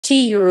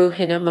Te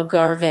Uruhina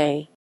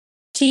McGarvey.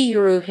 Te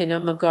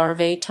Uruhina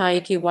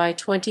McGarvey-Tiakiwai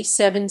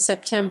 27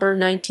 September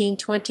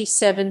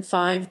 1927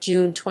 5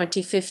 June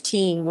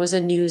 2015 was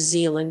a New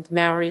Zealand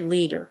Māori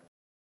leader.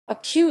 A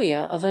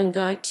Kuia of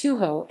Ngāi,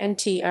 Tūhoe and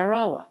Te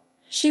Arawa.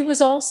 She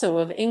was also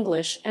of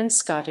English and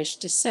Scottish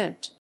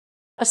descent.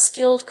 A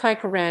skilled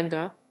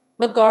kaikaranga,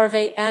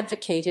 McGarvey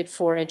advocated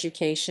for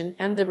education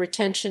and the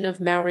retention of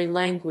Māori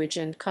language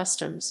and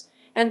customs,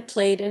 and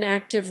played an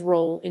active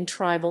role in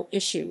tribal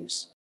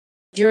issues.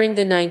 During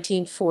the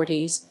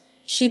 1940s,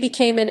 she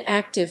became an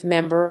active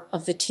member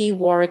of the Te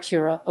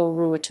Wharekura o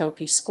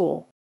Ruatoki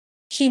school.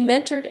 She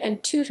mentored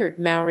and tutored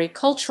Māori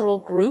cultural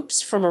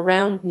groups from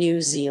around New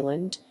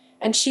Zealand,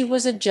 and she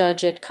was a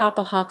judge at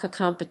kapa haka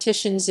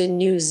competitions in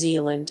New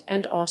Zealand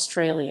and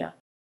Australia.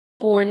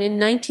 Born in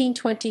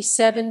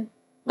 1927,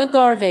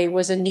 McGarvey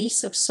was a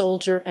niece of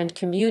soldier and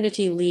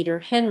community leader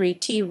Henry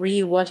Te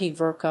Reiwhati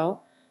Vercoe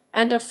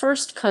and a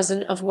first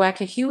cousin of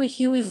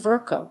Whakahuihui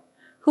Vercoe,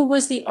 who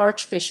was the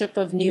Archbishop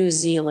of New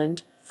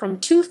Zealand from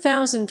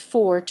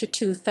 2004 to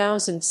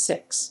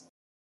 2006.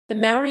 The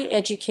Māori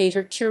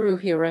educator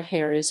Turuhira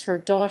Hare is her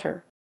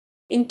daughter.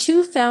 In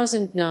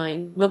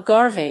 2009,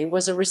 McGarvey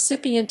was a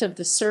recipient of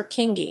the Sir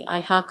Kingi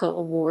Ihaka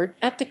Award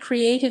at the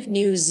Creative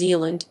New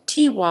Zealand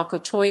Te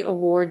Whakatoi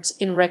Awards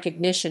in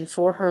recognition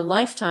for her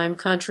lifetime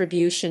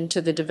contribution to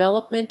the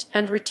development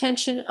and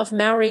retention of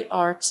Māori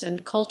arts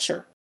and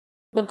culture.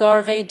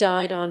 McGarvey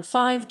died on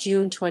 5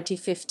 June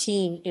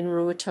 2015 in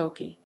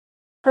Ruatoki.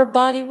 Her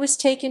body was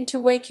taken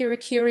to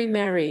Waikirikiri,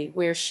 Marae,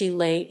 where she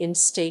lay in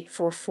state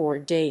for 4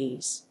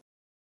 days.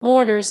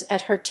 Mourners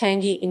at her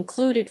tangi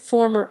included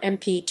former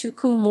MP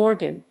Tuku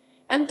Morgan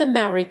and the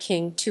Māori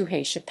king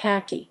Tuheitia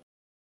Paki.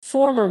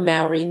 Former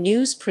Māori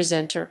news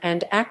presenter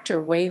and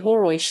actor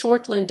Waihoroi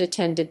Shortland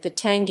attended the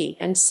tangi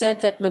and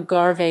said that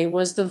McGarvey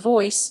was the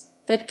voice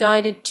that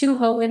guided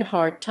Tūhoe in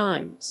hard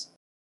times.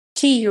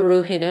 Te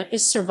Uruhina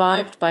is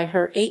survived by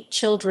her 8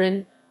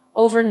 children,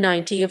 over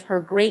 90 of her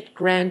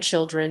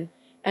great-grandchildren,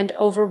 and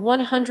over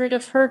 100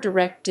 of her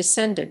direct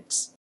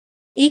descendants.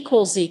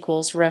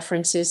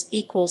 References